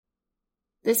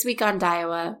This week on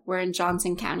Daiwa, we're in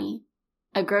Johnson County.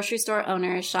 A grocery store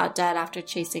owner is shot dead after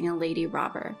chasing a lady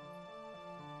robber.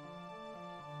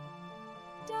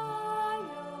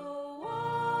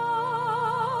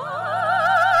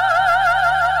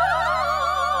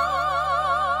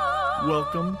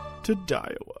 Welcome to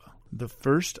Daiwa, the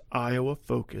first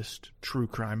Iowa-focused true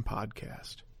crime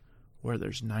podcast, where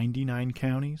there's 99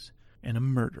 counties and a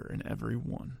murder in every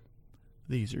one.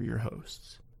 These are your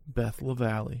hosts, Beth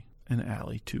LaValle and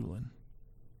Allie Tulin.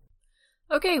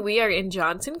 Okay, we are in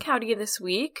Johnson County this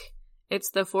week. It's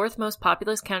the fourth most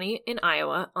populous county in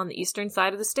Iowa on the eastern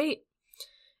side of the state.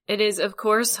 It is, of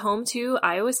course, home to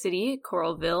Iowa City,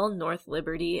 Coralville, North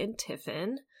Liberty, and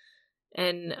Tiffin.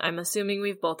 And I'm assuming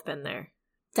we've both been there.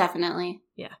 Definitely.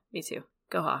 Yeah, me too.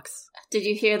 Go Hawks. Did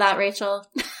you hear that, Rachel?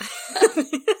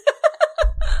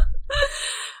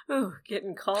 Ooh,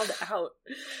 getting called out.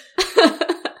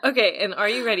 Okay, and are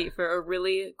you ready for a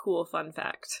really cool fun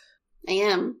fact? I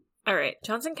am. All right.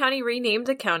 Johnson County renamed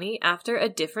the county after a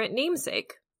different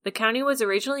namesake. The county was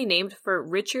originally named for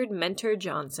Richard Mentor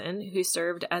Johnson, who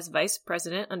served as vice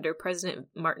president under President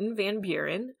Martin Van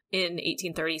Buren in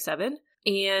 1837.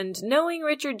 And knowing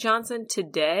Richard Johnson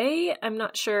today, I'm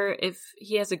not sure if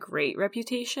he has a great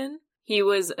reputation. He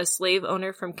was a slave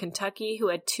owner from Kentucky who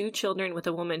had 2 children with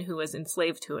a woman who was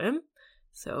enslaved to him.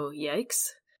 So, yikes.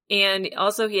 And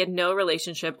also he had no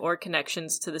relationship or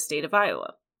connections to the state of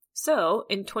Iowa. So,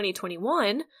 in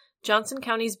 2021, Johnson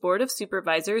County's Board of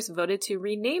Supervisors voted to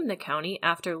rename the county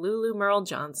after Lulu Merle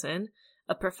Johnson,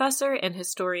 a professor and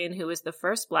historian who was the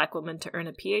first Black woman to earn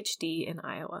a PhD in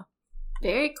Iowa.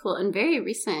 Very cool and very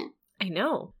recent. I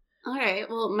know. All right.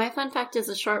 Well, my fun fact is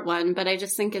a short one, but I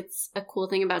just think it's a cool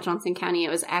thing about Johnson County.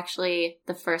 It was actually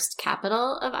the first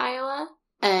capital of Iowa.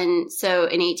 And so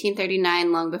in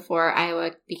 1839, long before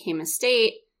Iowa became a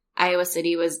state, Iowa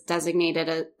City was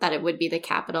designated that it would be the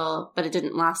capital, but it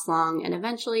didn't last long and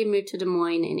eventually moved to Des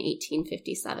Moines in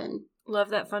 1857.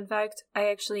 Love that fun fact. I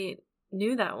actually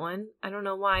knew that one. I don't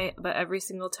know why, but every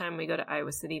single time we go to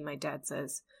Iowa City, my dad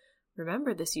says,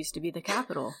 "Remember, this used to be the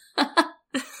capital."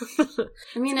 I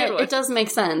mean, it does make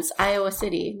sense. Iowa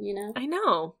City, you know? I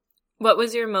know. What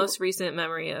was your most recent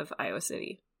memory of Iowa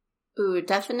City? Ooh,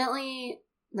 definitely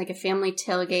like a family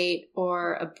tailgate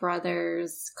or a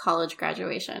brother's college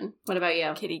graduation. What about you?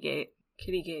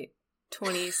 Kittygate.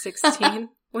 2016.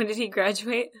 When did he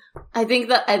graduate? I think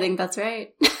that's right.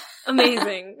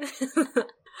 Amazing.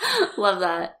 Love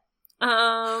that.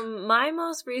 My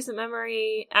most recent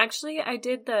memory, actually, I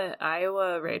did the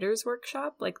Iowa Writers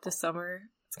Workshop, like the summer.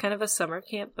 It's kind of a summer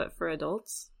camp, but for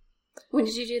adults. When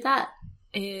did you do that?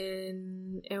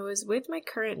 And it was with my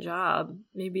current job,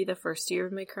 maybe the first year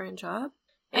of my current job.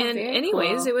 Oh, and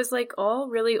anyways, cool. It was like all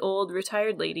really old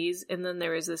retired ladies, and then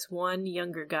there was this one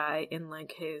younger guy in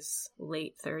like his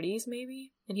late 30s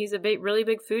maybe, and he's a really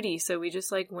big foodie, so we just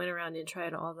like went around and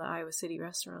tried all the Iowa City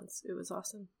restaurants. It was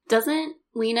awesome. Doesn't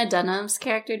Lena Dunham's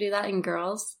character do that in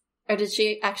Girls? Or did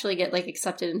she actually get like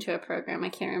accepted into a program? I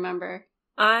can't remember.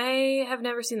 I have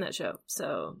never seen that show,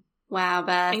 so... Wow,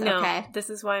 Beth. I know. Okay. This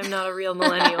is why I'm not a real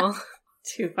millennial.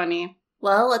 Too funny.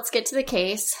 Well, let's get to the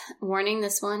case. Warning,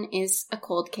 this one is a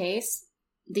cold case.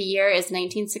 The year is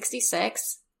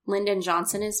 1966. Lyndon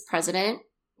Johnson is president.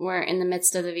 We're in the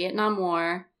midst of the Vietnam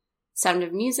War. Sound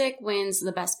of Music wins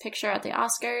the Best Picture at the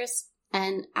Oscars.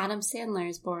 And Adam Sandler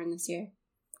is born this year.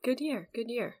 Good year.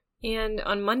 And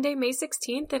on Monday, May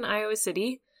 16th in Iowa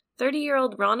City,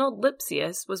 30-year-old Ronald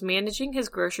Lipsius was managing his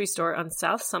grocery store on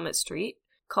South Summit Street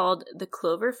called the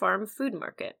Clover Farm Food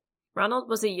Market. Ronald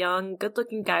was a young,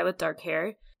 good-looking guy with dark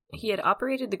hair. He had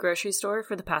operated the grocery store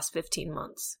for the past 15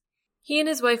 months. He and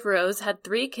his wife Rose had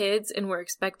 3 kids and were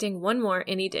expecting one more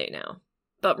any day now.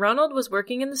 But Ronald was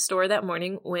working in the store that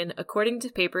morning when, according to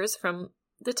papers from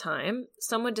the time,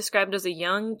 someone described as a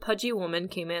young, pudgy woman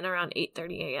came in around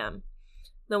 8:30 a.m.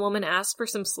 The woman asked for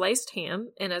some sliced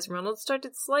ham, and as Ronald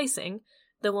started slicing,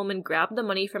 the woman grabbed the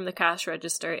money from the cash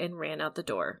register and ran out the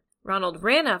door. Ronald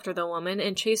ran after the woman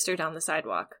and chased her down the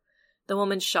sidewalk. The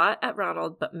woman shot at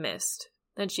Ronald but missed.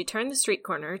 Then she turned the street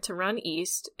corner to run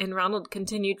east, and Ronald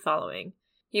continued following.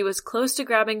 He was close to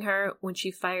grabbing her when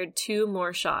she fired 2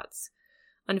 more shots.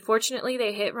 Unfortunately,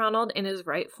 they hit Ronald in his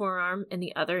right forearm and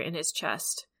the other in his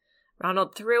chest.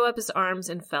 Ronald threw up his arms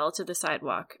and fell to the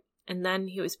sidewalk, and then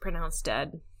he was pronounced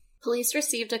dead. Police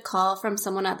received a call from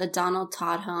someone at the Donald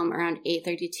Todd home around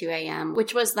 8:32 a.m.,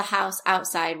 which was the house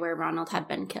outside where Ronald had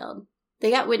been killed. They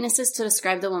got witnesses to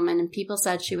describe the woman, and people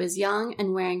said she was young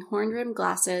and wearing horn-rimmed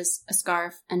glasses, a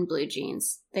scarf, and blue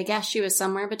jeans. They guessed she was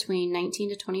somewhere between 19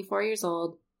 to 24 years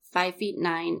old,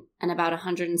 5'9", and about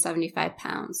 175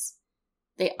 pounds.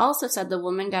 They also said the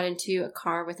woman got into a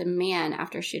car with a man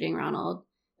after shooting Ronald.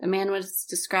 The man was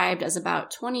described as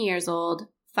about 20 years old,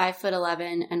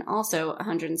 5'11", and also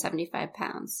 175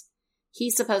 pounds. He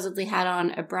supposedly had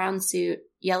on a brown suit,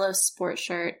 yellow sport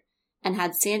shirt, and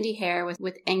had sandy hair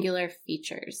with angular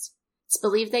features. It's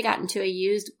believed they got into a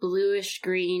used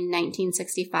bluish-green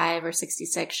 1965 or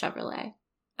 66 Chevrolet.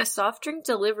 A soft drink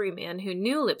delivery man who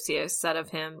knew Lipsius said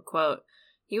of him, quote,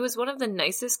 "He was one of the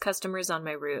nicest customers on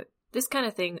my route. This kind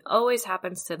of thing always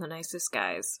happens to the nicest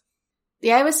guys."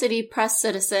 The Iowa City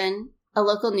Press-Citizen, a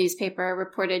local newspaper,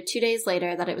 reported 2 days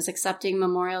later that it was accepting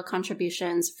memorial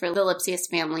contributions for the Lipsius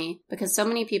family because so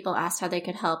many people asked how they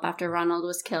could help after Ronald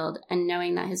was killed and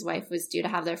knowing that his wife was due to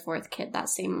have their 4th kid that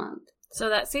same month. So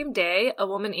that same day, a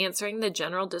woman answering the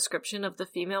general description of the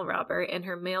female robber and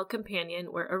her male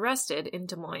companion were arrested in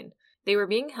Des Moines. They were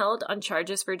being held on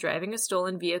charges for driving a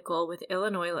stolen vehicle with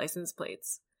Illinois license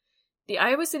plates. The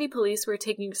Iowa City police were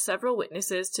taking several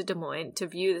witnesses to Des Moines to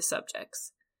view the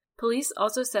subjects. Police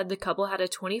also said the couple had a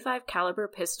 .25 caliber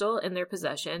pistol in their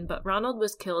possession, but Ronald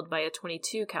was killed by a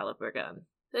 .22 caliber gun.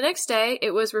 The next day,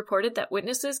 it was reported that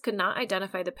witnesses could not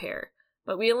identify the pair,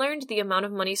 but we learned the amount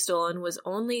of money stolen was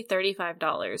only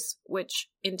 $35, which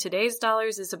in today's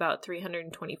dollars is about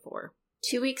 $324.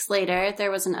 2 weeks later,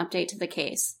 there was an update to the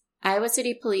case. Iowa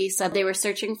City police said they were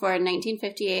searching for a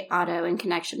 1958 auto in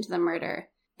connection to the murder.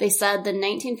 They said the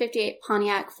 1958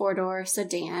 Pontiac four-door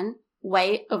sedan,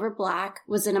 white over black,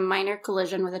 was in a minor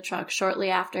collision with a truck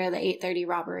shortly after the 8:30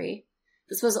 robbery.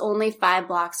 This was only 5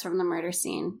 blocks from the murder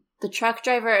scene. The truck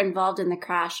driver involved in the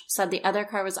crash said the other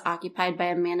car was occupied by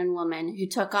a man and woman who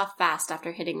took off fast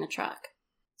after hitting the truck.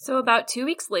 So about 2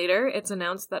 weeks later, it's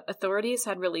announced that authorities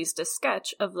had released a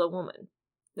sketch of the woman.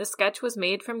 The sketch was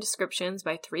made from descriptions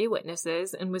by 3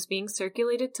 witnesses and was being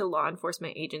circulated to law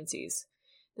enforcement agencies.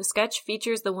 The sketch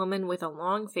features the woman with a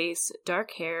long face,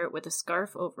 dark hair with a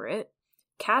scarf over it,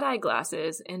 cat-eye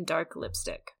glasses, and dark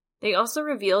lipstick. They also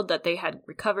revealed that they had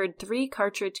recovered 3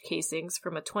 cartridge casings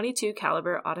from a .22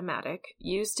 caliber automatic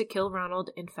used to kill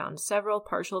Ronald and found several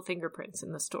partial fingerprints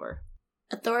in the store.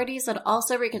 Authorities had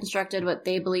also reconstructed what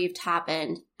they believed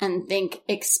happened and think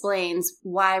explains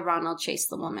why Ronald chased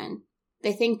the woman.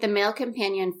 They think the male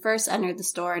companion first entered the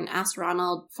store and asked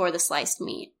Ronald for the sliced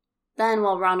meat. Then,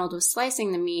 while Ronald was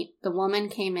slicing the meat, the woman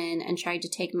came in and tried to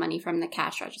take money from the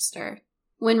cash register.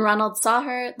 When Ronald saw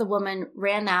her, the woman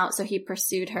ran out, so he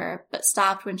pursued her, but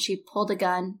stopped when she pulled a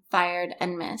gun, fired,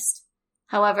 and missed.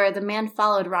 However, the man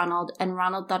followed Ronald, and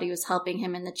Ronald thought he was helping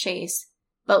him in the chase,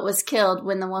 but was killed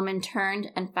when the woman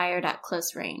turned and fired at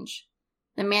close range.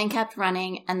 The man kept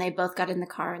running, and they both got in the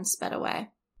car and sped away.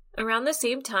 Around the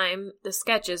same time the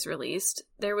sketch is released,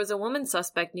 there was a woman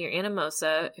suspect near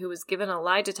Anamosa who was given a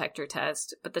lie detector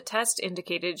test, but the test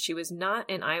indicated she was not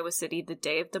in Iowa City the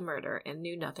day of the murder and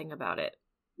knew nothing about it.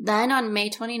 Then on May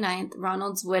 29th,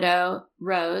 Ronald's widow,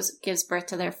 Rose, gives birth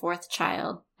to their 4th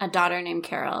child, a daughter named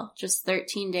Carol, just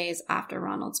 13 days after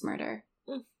Ronald's murder.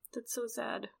 That's so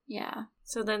sad. Yeah.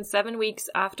 So then 7 weeks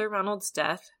after Ronald's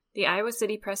death, the Iowa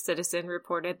City Press-Citizen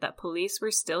reported that police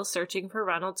were still searching for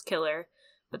Ronald's killer,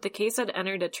 but the case had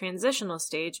entered a transitional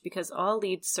stage because all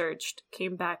leads searched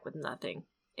came back with nothing.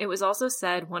 It was also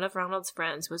said one of Ronald's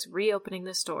friends was reopening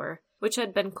the store, which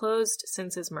had been closed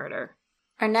since his murder.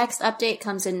 Our next update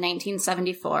comes in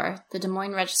 1974. The Des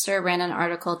Moines Register ran an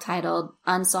article titled,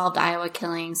 "Unsolved Iowa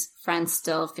Killings, Friends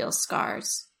Still Feel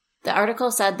Scars." The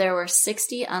article said there were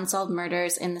 60 unsolved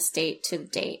murders in the state to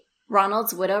date.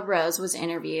 Ronald's widow, Rose, was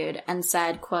interviewed and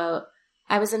said, quote,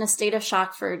 "I was in a state of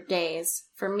shock for days.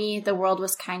 For me, the world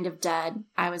was kind of dead.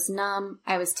 I was numb.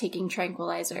 I was taking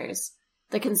tranquilizers.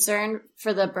 The concern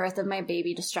for the birth of my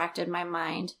baby distracted my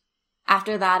mind.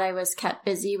 After that, I was kept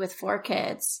busy with 4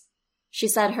 kids. She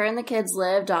said her and the kids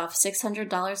lived off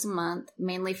 $600 a month,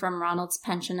 mainly from Ronald's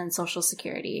pension and Social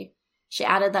Security. She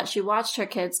added that she watched her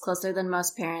kids closer than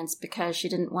most parents because she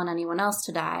didn't want anyone else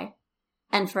to die.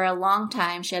 And for a long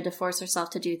time, she had to force herself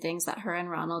to do things that her and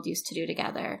Ronald used to do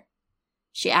together."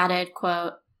 She added,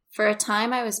 quote, "For a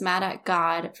time I was mad at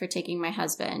God for taking my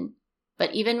husband.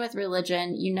 But even with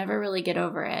religion, you never really get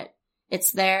over it.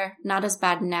 It's there, not as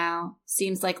bad now.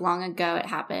 Seems like long ago it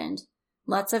happened.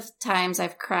 Lots of times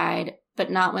I've cried, but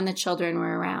not when the children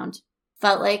were around.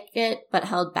 Felt like it, but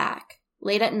held back.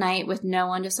 Late at night with no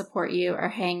one to support you or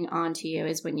hang on to you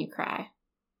is when you cry."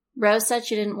 Rose said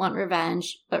she didn't want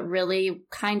revenge, but really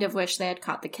kind of wished they had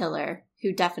caught the killer,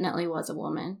 who definitely was a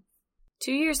woman.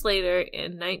 2 years later,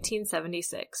 in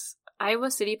 1976,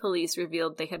 Iowa City police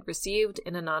revealed they had received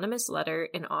an anonymous letter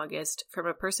in August from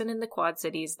a person in the Quad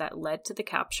Cities that led to the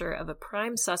capture of a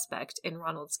prime suspect in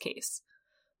Ronald's case.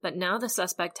 but now the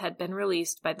suspect had been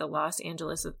released by the Los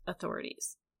Angeles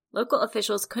authorities. Local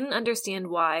officials couldn't understand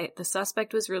why the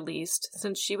suspect was released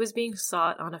since she was being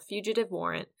sought on a fugitive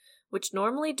warrant, which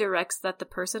normally directs that the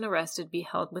person arrested be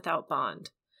held without bond.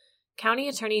 County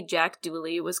Attorney Jack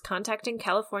Dooley was contacting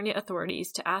California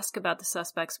authorities to ask about the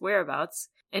suspect's whereabouts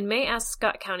and may ask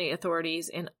Scott County authorities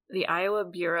and the Iowa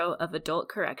Bureau of Adult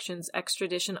Corrections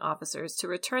extradition officers to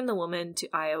return the woman to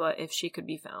Iowa if she could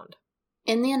be found.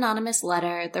 In the anonymous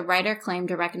letter, the writer claimed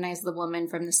to recognize the woman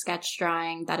from the sketch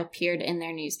drawing that appeared in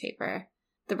their newspaper.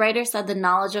 The writer said the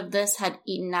knowledge of this had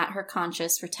eaten at her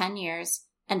conscience for 10 years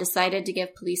and decided to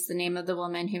give police the name of the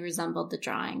woman who resembled the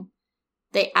drawing.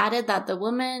 They added that the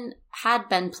woman had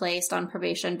been placed on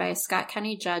probation by a Scott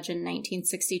County judge in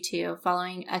 1962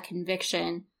 following a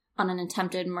conviction on an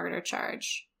attempted murder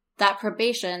charge. That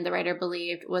probation, the writer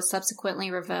believed, was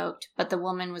subsequently revoked, but the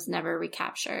woman was never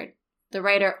recaptured. The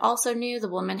writer also knew the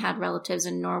woman had relatives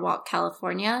in Norwalk,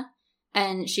 California,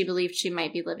 and she believed she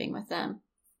might be living with them.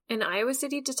 An Iowa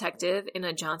City detective and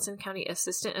a Johnson County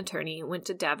assistant attorney went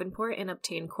to Davenport and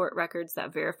obtained court records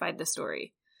that verified the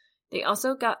story. They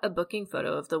also got a booking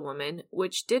photo of the woman,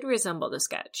 which did resemble the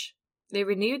sketch. They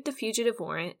renewed the fugitive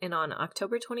warrant, and on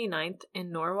October 29th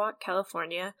in Norwalk,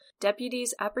 California,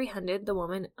 deputies apprehended the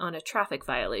woman on a traffic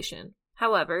violation.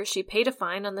 However, she paid a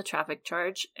fine on the traffic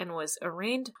charge and was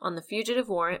arraigned on the fugitive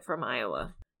warrant from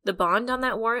Iowa. The bond on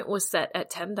that warrant was set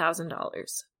at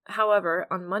 $10,000. However,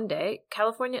 on Monday,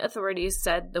 California authorities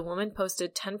said the woman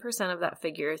posted 10% of that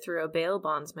figure through a bail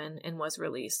bondsman and was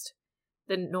released.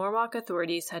 The Norwalk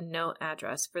authorities had no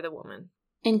address for the woman.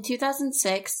 In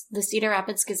 2006, the Cedar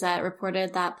Rapids Gazette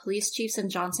reported that police chiefs in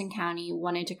Johnson County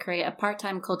wanted to create a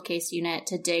part-time cold case unit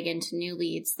to dig into new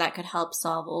leads that could help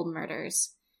solve old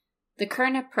murders. The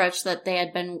current approach that they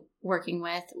had been working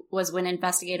with was when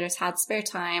investigators had spare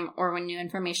time or when new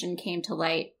information came to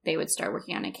light, they would start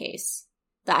working on a case.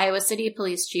 The Iowa City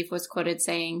police chief was quoted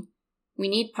saying, "We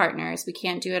need partners. We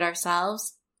can't do it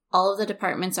ourselves. All of the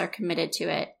departments are committed to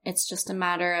it. It's just a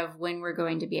matter of when we're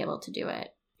going to be able to do it."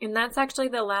 And that's actually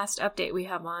the last update we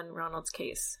have on Ronald's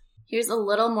case. Here's a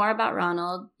little more about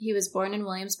Ronald. He was born in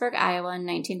Williamsburg, Iowa in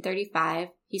 1935.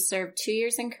 He served 2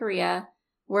 years in Korea,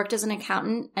 worked as an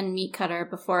accountant and meat cutter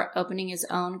before opening his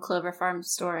own Clover Farm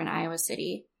store in Iowa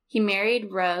City. He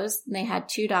married Rose. They had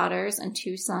 2 daughters and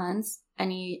 2 sons,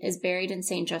 and he is buried in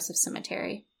St. Joseph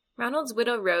Cemetery. Ronald's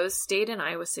widow, Rose, stayed in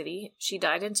Iowa City. She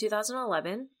died in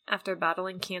 2011 after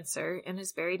battling cancer and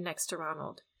is buried next to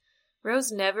Ronald.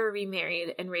 Rose never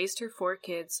remarried and raised her 4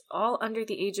 kids, all under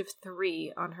the age of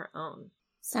 3, on her own.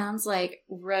 Sounds like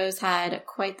Rose had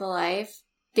quite the life.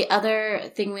 The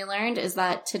other thing we learned is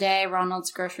that today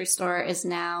Ronald's grocery store is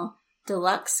now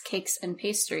Deluxe Cakes and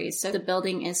Pastries, so the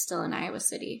building is still in Iowa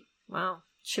City. Wow.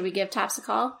 Should we give Taps a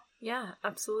call? Yeah,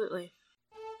 absolutely.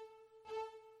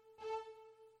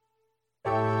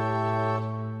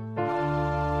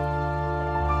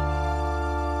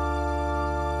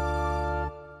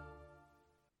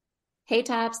 Hey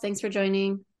Taps, thanks for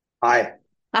joining. Hi.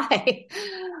 Hi.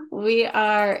 We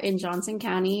are in Johnson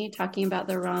County talking about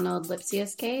the Ronald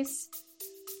Lipsius case.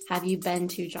 Have you been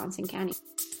to Johnson County?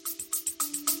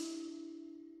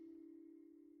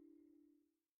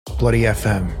 Bloody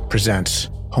FM presents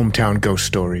Hometown Ghost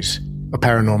Stories, a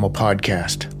paranormal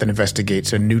podcast that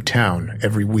investigates a new town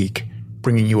every week,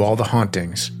 bringing you all the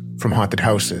hauntings, from haunted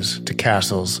houses to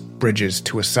castles, bridges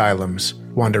to asylums,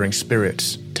 wandering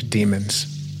spirits to demons.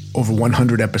 Over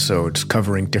 100 episodes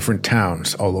covering different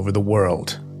towns all over the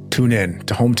world. Tune in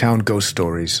to Hometown Ghost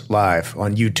Stories live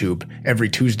on YouTube every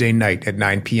Tuesday night at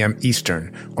 9 p.m.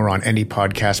 Eastern or on any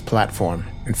podcast platform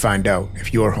and find out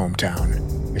if your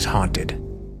hometown is haunted.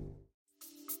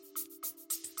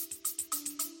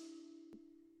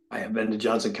 I have been to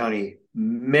Johnson County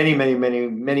many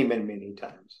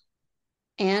times.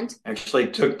 And?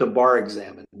 Actually took the bar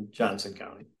exam in Johnson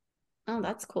County. Oh,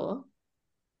 that's cool.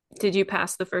 Did you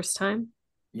pass the first time?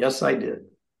 Yes, I did,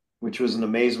 which was an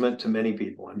amazement to many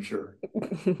people, I'm sure.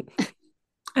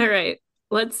 All right.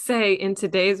 Let's say in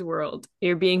today's world,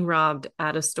 you're being robbed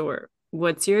at a store.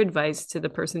 What's your advice to the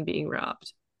person being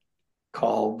robbed?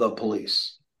 Call the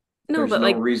police. No, There's but no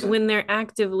like reason. when they're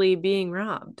actively being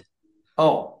robbed.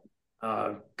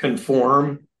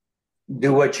 Conform,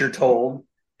 do what you're told,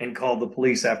 and call the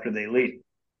police after they leave.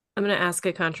 I'm going to ask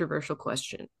a controversial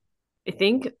question. I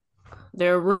think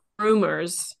there are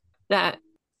rumors that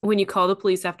when you call the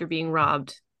police after being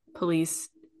robbed, police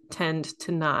tend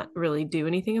to not really do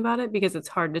anything about it because it's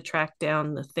hard to track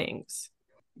down the things.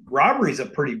 Robbery is a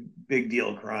pretty big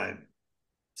deal crime.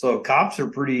 So cops are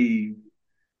pretty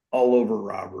all over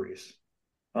robberies.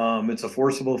 It's a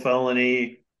forcible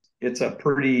felony. it's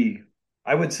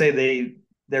I would say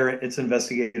it's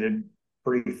investigated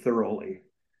pretty thoroughly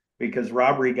because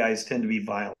robbery guys tend to be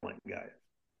violent guys.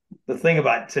 The thing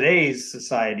about today's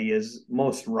society is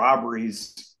most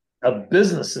robberies of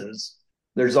businesses,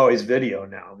 there's always video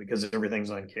now because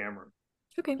everything's on camera.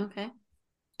 Okay.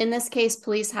 In this case,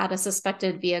 police had a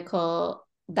suspected vehicle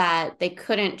that they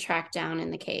couldn't track down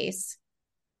in the case.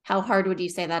 How hard would you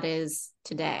say that is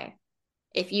today?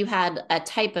 If you had a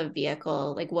type of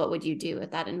vehicle, like what would you do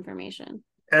with that information?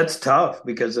 That's tough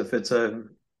because if it's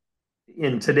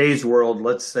in today's world,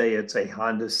 let's say it's a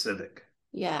Honda Civic.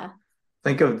 Yeah.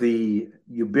 Think of the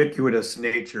ubiquitous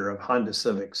nature of Honda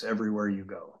Civics everywhere you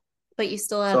go. But you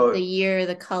still have the year,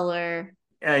 the color.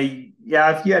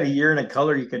 Yeah, if you had a year and a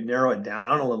color, you could narrow it down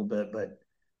a little bit. But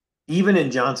even in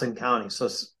Johnson County, so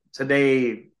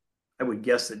today, I would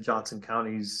guess that Johnson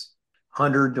County's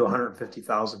 100 to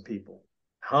 150,000 people.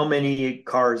 How many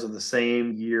cars of the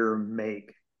same year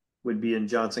make would be in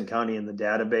Johnson County in the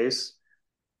database?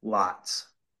 Lots.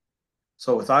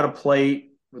 So without a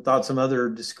plate, without some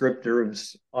other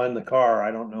descriptors on the car,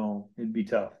 I don't know. It'd be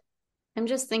tough. I'm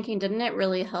just thinking, didn't it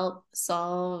really help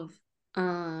solve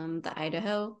the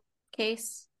Idaho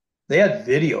case? They had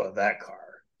video of that car.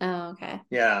 Oh, okay.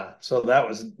 Yeah, so that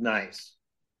was nice.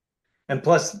 And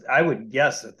plus, I would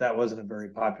guess that wasn't a very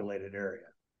populated area.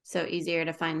 So easier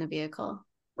to find the vehicle.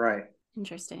 Right.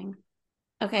 Interesting.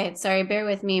 Okay, sorry, bear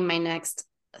with me. My next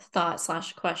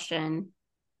thought/question.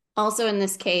 Also in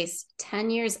this case, 10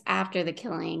 years after the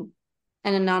killing,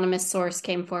 an anonymous source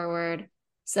came forward,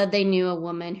 said they knew a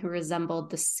woman who resembled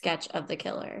the sketch of the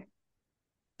killer.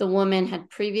 The woman had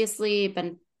previously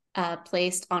been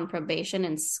placed on probation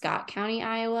in Scott County,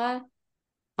 Iowa,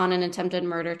 on an attempted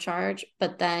murder charge,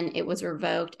 but then it was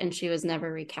revoked and she was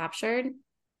never recaptured.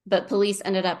 But police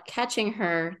ended up catching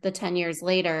her 10 years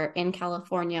later in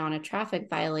California on a traffic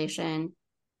violation,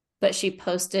 but she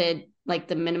posted like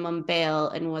the minimum bail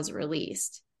and was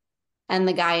released. And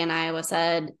the guy in Iowa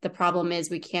said, the problem is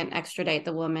we can't extradite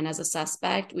the woman as a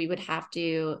suspect. We would have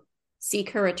to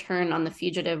seek her return on the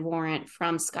fugitive warrant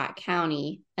from Scott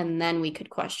County, and then we could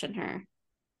question her.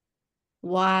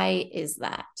 Why is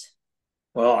that?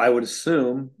 Well, I would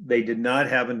assume they did not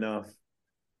have enough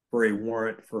for a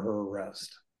warrant for her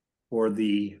arrest or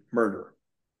the murder.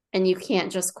 And you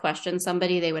can't just question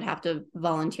somebody. They would have to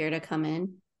volunteer to come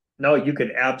in. No, you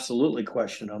could absolutely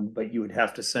question them, but you would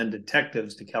have to send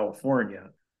detectives to California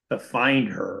to find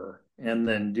her and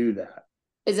then do that.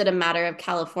 Is it a matter of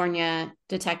California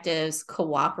detectives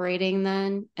cooperating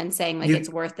then and saying like it's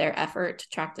worth their effort to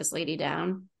track this lady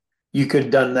down? You could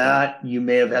have done that. You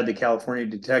may have had the California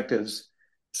detectives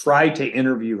try to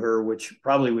interview her, which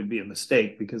probably would be a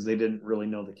mistake because they didn't really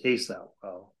know the case that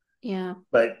well. Yeah.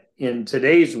 But in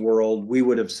today's world, we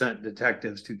would have sent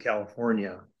detectives to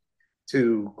California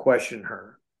to question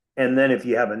her. And then if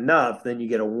you have enough, then you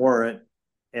get a warrant,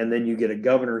 and then you get a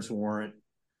governor's warrant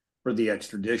for the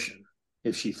extradition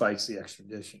if she fights the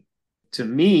extradition. To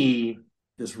me,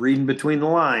 just reading between the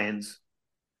lines,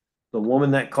 the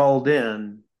woman that called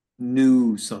in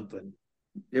knew something.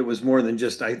 It was more than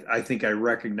just, I think I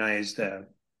recognized,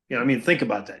 think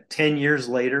about that. 10 years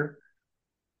later,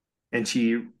 and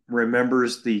she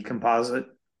remembers the composite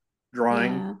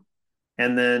drawing. Yeah.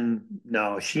 And then,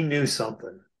 no, she knew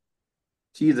something.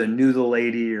 She either knew the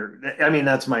lady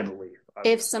that's my belief.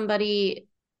 Obviously. If somebody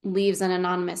leaves an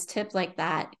anonymous tip like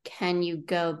that, can you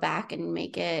go back and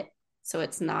make it so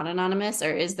it's not anonymous?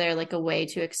 Or is there like a way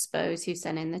to expose who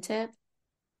sent in the tip?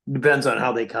 Depends on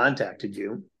how they contacted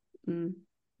you. Mm.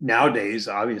 Nowadays,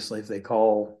 obviously, if they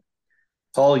call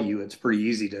you, it's pretty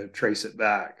easy to trace it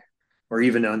back. Or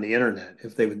even on the internet,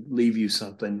 if they would leave you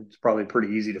something, it's probably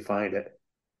pretty easy to find it.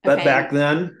 But Okay. back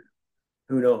then,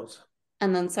 who knows?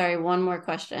 And then, sorry, one more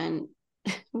question.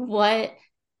 What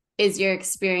is your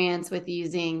experience with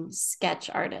using sketch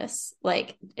artists?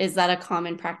 Like, is that a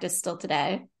common practice still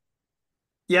today?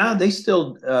 Yeah, they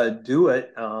still do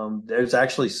it. There's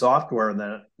actually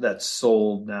software that's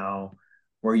sold now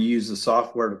where you use the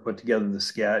software to put together the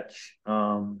sketch.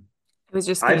 I was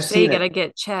just going to say, you got to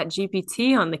get Chat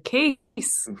GPT on the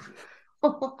case.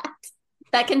 What?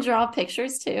 That can draw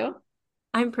pictures too?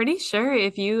 I'm pretty sure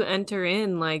if you enter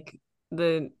in like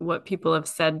what people have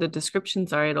said the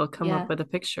descriptions are, it'll come up with a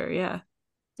picture. Yeah.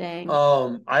 Dang.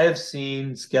 I have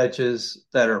seen sketches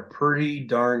that are pretty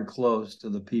darn close to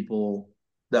the people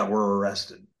that were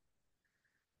arrested.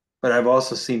 But I've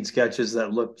also seen sketches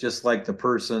that look just like the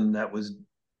person that was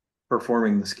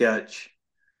performing the sketch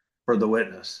for the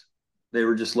witness. They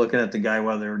were just looking at the guy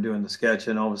while they were doing the sketch,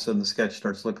 and all of a sudden the sketch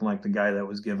starts looking like the guy that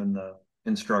was given the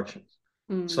instructions.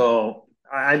 So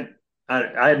I'm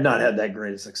I have not had that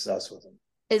great of success with them.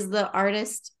 Is the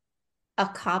artist a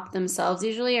cop themselves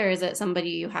usually, or is it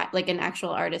somebody you hire, like an actual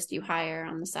artist you hire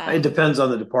on the It side? depends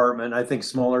on the department. I think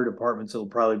smaller departments, it'll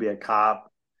probably be a cop,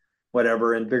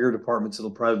 whatever. In bigger departments,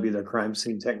 it'll probably be their crime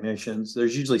scene technicians.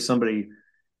 There's usually somebody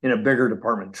in a bigger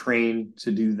department trained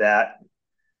to do that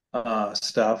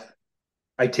stuff.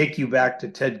 I take you back to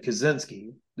Ted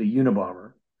Kaczynski, the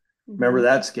Unabomber. Remember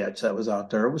that sketch that was out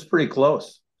there? It was pretty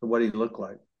close to what he looked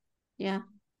like. Yeah.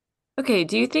 Okay,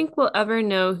 do you think we'll ever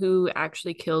know who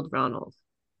actually killed Ronald?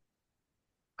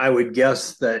 I would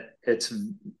guess that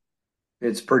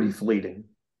it's pretty fleeting.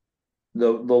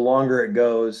 The longer it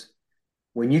goes,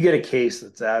 when you get a case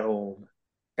that's that old,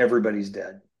 everybody's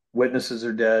dead. Witnesses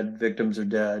are dead, victims are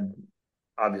dead.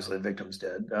 Obviously, the victim's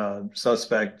dead.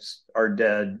 Suspects are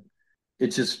dead.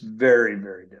 It's just very,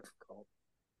 very difficult.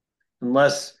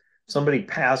 Unless somebody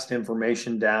passed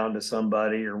information down to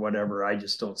somebody or whatever, I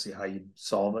just don't see how you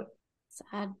solve it.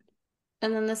 Sad.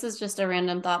 And then this is just a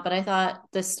random thought, but I thought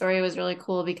this story was really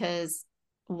cool because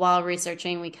while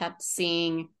researching, we kept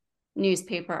seeing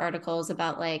newspaper articles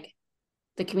about like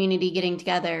the community getting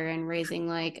together and raising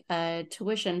like a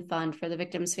tuition fund for the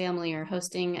victim's family or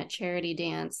hosting a charity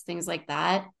dance, things like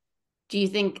that. Do you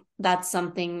think that's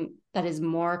something that is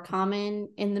more common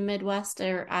in the Midwest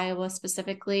or Iowa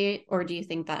specifically, or do you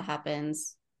think that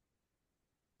happens?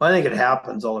 I think it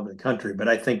happens all over the country, but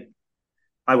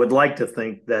I would like to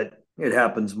think that it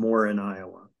happens more in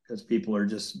Iowa because people are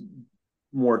just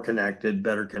more connected,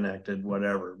 better connected,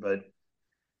 whatever. But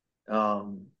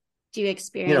do you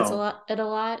experience a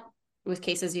lot with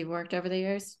cases you've worked over the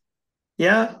years?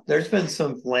 Yeah, there's been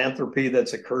some philanthropy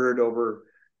that's occurred over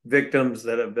victims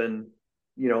that have been,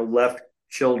 left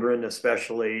children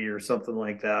especially or something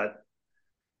like that,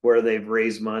 where they've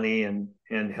raised money and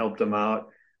helped them out.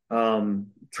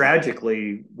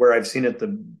 Tragically, where I've seen it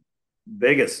the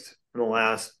biggest in the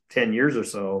last 10 years or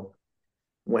so,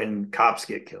 when cops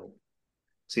get killed.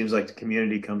 Seems like the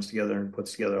community comes together and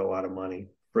puts together a lot of money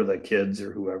for the kids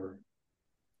or whoever.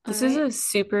 This is a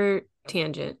super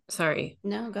tangent. Sorry.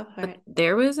 No, go for it.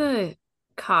 There was a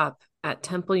cop at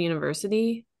Temple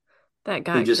University that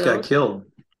got got killed.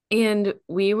 And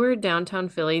we were downtown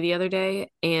Philly the other day,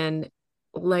 and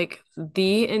like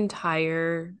the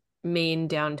entire main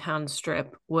downtown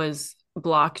strip was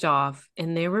blocked off,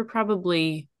 and there were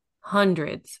probably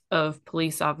hundreds of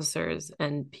police officers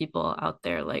and people out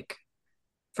there like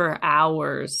for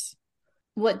hours.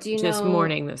 What do you just know?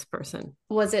 Mourning this person.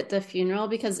 Was it the funeral?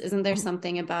 Because isn't there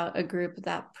something about a group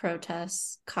that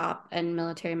protests cop and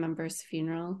military members'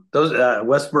 funeral? Those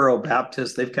Westboro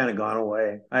Baptists, they've kind of gone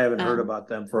away. I haven't heard about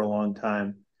them for a long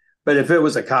time. But if it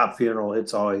was a cop funeral,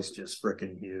 it's always just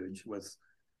freaking huge with,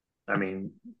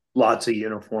 lots of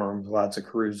uniforms, lots of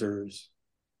cruisers,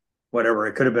 whatever.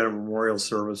 It could have been a memorial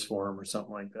service for them or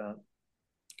something like that.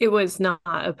 It was not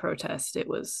a protest. It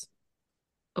was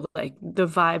like the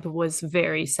vibe was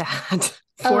very sad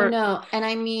for no. And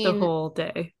I mean the whole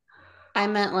day. I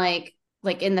meant like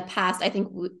in the past, I think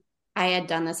I had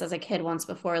done this as a kid once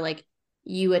before, like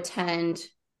you attend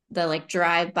the like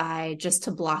drive by just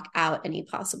to block out any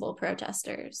possible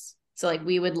protesters. So like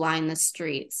we would line the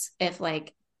streets if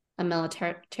like a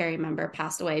military member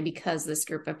passed away because this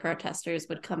group of protesters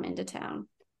would come into town.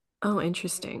 Oh,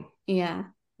 interesting. Yeah.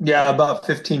 Yeah, about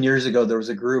 15 years ago, there was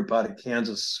a group out of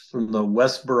Kansas from the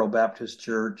Westboro Baptist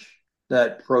Church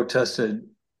that protested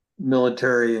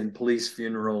military and police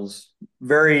funerals.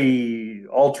 Very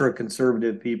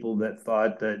ultra-conservative people that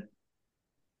thought that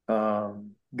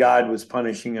God was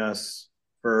punishing us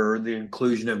for the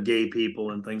inclusion of gay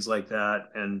people and things like that,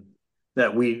 and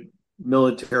that we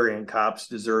military and cops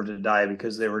deserved to die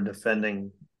because they were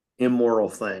defending immoral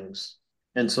things.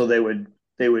 And so they would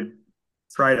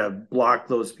try to block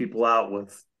those people out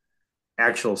with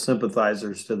actual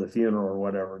sympathizers to the funeral or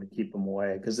whatever to keep them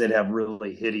away, because they'd have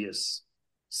really hideous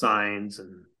signs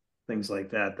and things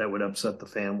like that would upset the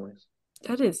families.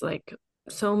 That is like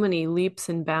so many leaps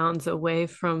and bounds away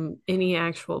from any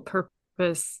actual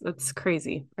purpose. That's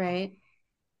crazy. Right.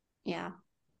 Yeah.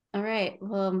 All right.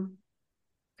 Well,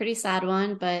 pretty sad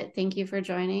one, but thank you for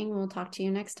joining. We'll talk to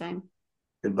you next time.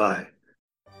 Goodbye.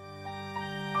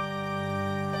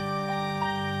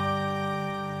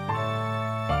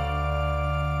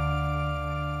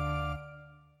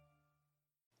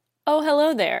 Oh,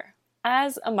 hello there.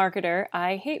 As a marketer,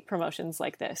 I hate promotions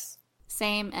like this.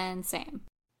 Same and same.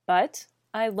 But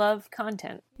I love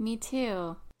content. Me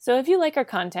too. So if you like our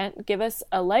content, give us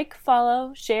a like,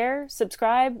 follow, share,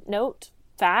 subscribe, note,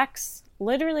 fax,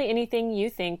 literally anything you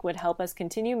think would help us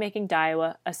continue making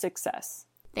Daiwa a success.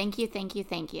 Thank you, thank you,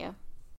 thank you.